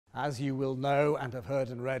As you will know and have heard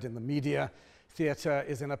and read in the media, theatre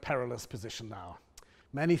is in a perilous position now.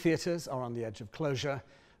 Many theatres are on the edge of closure,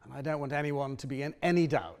 and I don't want anyone to be in any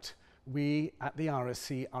doubt. We at the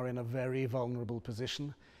RSC are in a very vulnerable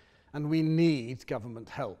position, and we need government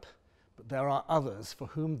help. But there are others for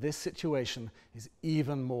whom this situation is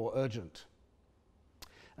even more urgent.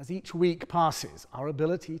 As each week passes, our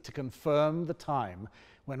ability to confirm the time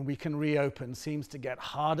when we can reopen seems to get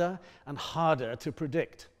harder and harder to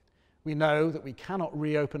predict. We know that we cannot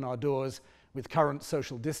reopen our doors with current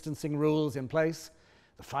social distancing rules in place.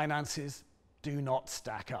 The finances do not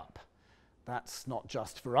stack up. That's not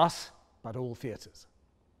just for us, but all theatres.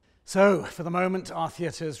 So, for the moment, our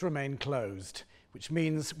theatres remain closed, which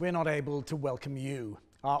means we're not able to welcome you,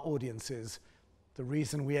 our audiences, the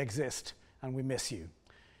reason we exist, and we miss you.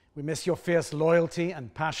 We miss your fierce loyalty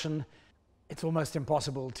and passion. It's almost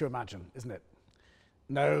impossible to imagine, isn't it?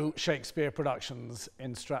 No Shakespeare productions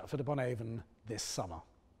in Stratford-upon-Avon this summer.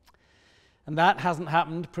 And that hasn't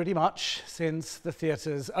happened pretty much since the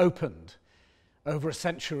theatres opened over a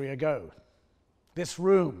century ago. This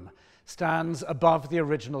room stands above the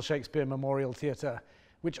original Shakespeare Memorial Theatre,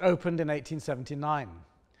 which opened in 1879.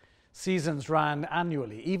 Seasons ran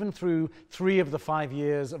annually, even through 3 of the 5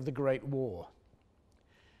 years of the Great War.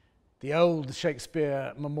 The old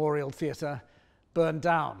Shakespeare Memorial Theatre burned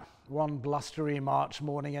down one blustery March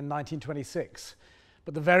morning in 1926.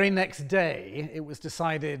 But the very next day, it was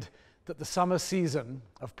decided that the summer season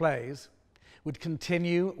of plays would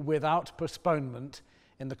continue without postponement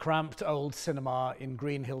in the cramped old cinema in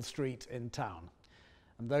Greenhill Street in town.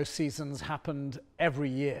 And those seasons happened every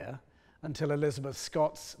year until Elizabeth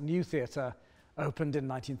Scott's new theatre opened in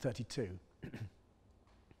 1932.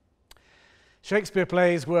 Shakespeare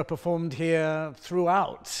plays were performed here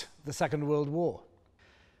throughout the Second World War.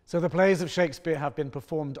 So the plays of Shakespeare have been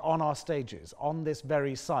performed on our stages, on this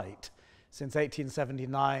very site, since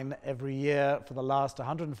 1879, every year for the last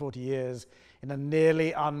 140 years, in a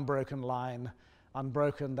nearly unbroken line,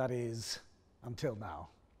 unbroken, that is, until now.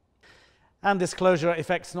 And this closure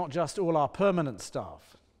affects not just all our permanent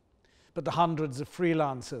staff, but the hundreds of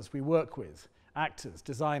freelancers we work with, actors,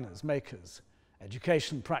 designers, makers,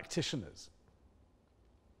 education practitioners.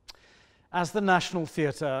 As the national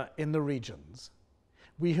theatre in the regions,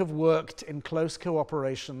 we have worked in close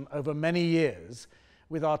cooperation over many years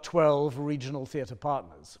with our 12 regional theatre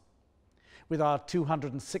partners, with our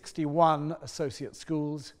 261 associate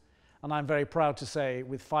schools, and I'm very proud to say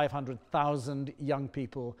with 500,000 young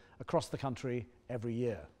people across the country every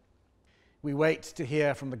year. We wait to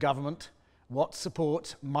hear from the government what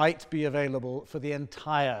support might be available for the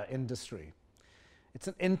entire industry. It's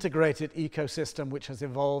an integrated ecosystem which has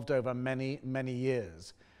evolved over many, many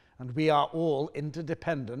years, and we are all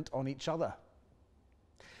interdependent on each other.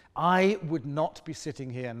 I would not be sitting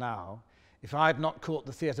here now if I had not caught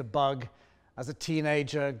the theatre bug as a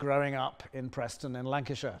teenager growing up in Preston in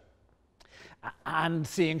Lancashire, and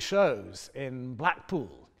seeing shows in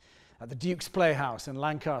Blackpool, at the Duke's Playhouse in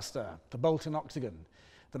Lancaster, the Bolton Octagon,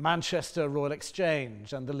 the Manchester Royal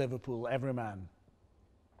Exchange, and the Liverpool Everyman.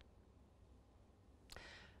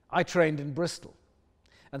 I trained in Bristol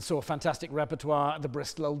and saw fantastic repertoire at the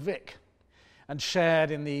Bristol Old Vic, and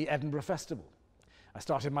shared in the Edinburgh Festival. I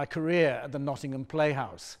started my career at the Nottingham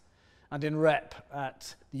Playhouse, and in rep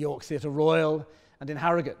at the York Theatre Royal, and in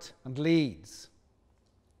Harrogate and Leeds.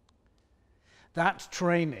 That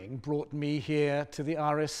training brought me here to the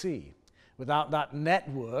RSC. Without that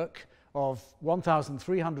network of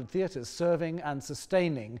 1,300 theatres serving and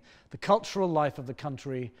sustaining the cultural life of the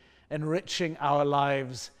country, enriching our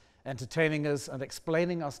lives, entertaining us and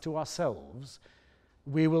explaining us to ourselves,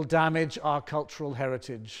 we will damage our cultural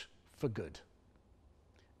heritage for good.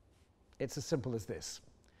 It's as simple as this.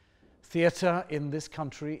 Theatre in this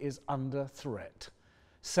country is under threat.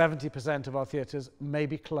 70% of our theatres may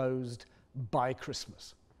be closed by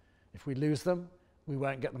Christmas. If we lose them, we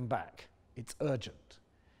won't get them back. It's urgent.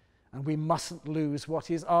 And we mustn't lose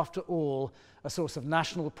what is, after all, a source of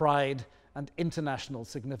national pride and international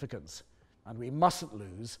significance. And we mustn't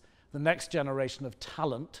lose the next generation of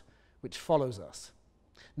talent which follows us,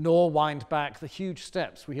 nor wind back the huge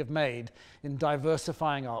steps we have made in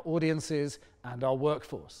diversifying our audiences and our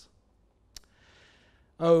workforce.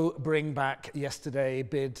 Oh, bring back yesterday,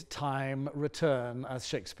 bid time return, as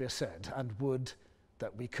Shakespeare said, and would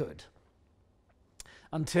that we could.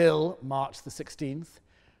 Until March the 16th,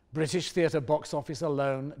 British theatre box office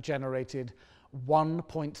alone generated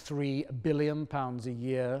 £1.3 billion a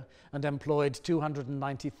year and employed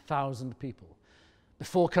 290,000 people.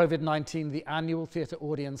 Before COVID-19, the annual theatre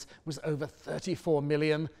audience was over 34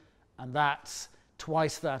 million, and that's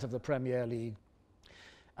twice that of the Premier League.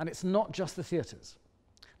 And it's not just the theatres.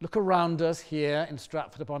 Look around us here in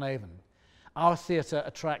Stratford-upon-Avon. Our theatre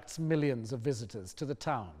attracts millions of visitors to the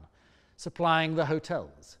town, supplying the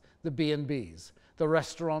hotels, the B&Bs, the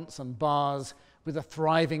restaurants and bars with a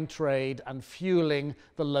thriving trade and fueling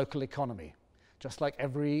the local economy, just like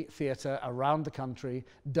every theatre around the country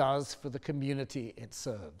does for the community it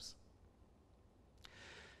serves.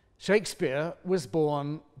 Shakespeare was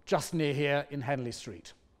born just near here in Henley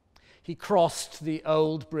Street. He crossed the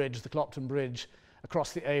old bridge, the Clopton Bridge,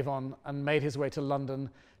 across the Avon and made his way to London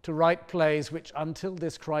to write plays which, until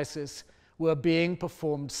this crisis, were being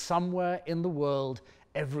performed somewhere in the world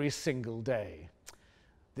every single day.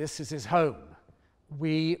 This is his home.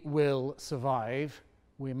 We will survive.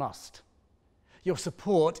 We must. Your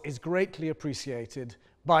support is greatly appreciated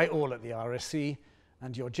by all at the RSC,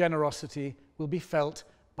 and your generosity will be felt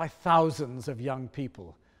by thousands of young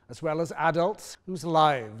people, as well as adults whose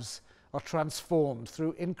lives are transformed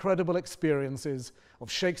through incredible experiences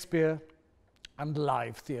of Shakespeare and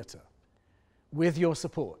live theatre. With your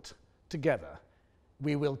support, together,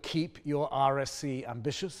 we will keep your RSC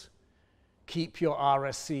ambitious, keep your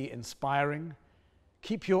RSC inspiring,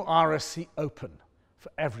 keep your RSC open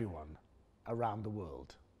for everyone around the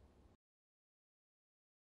world.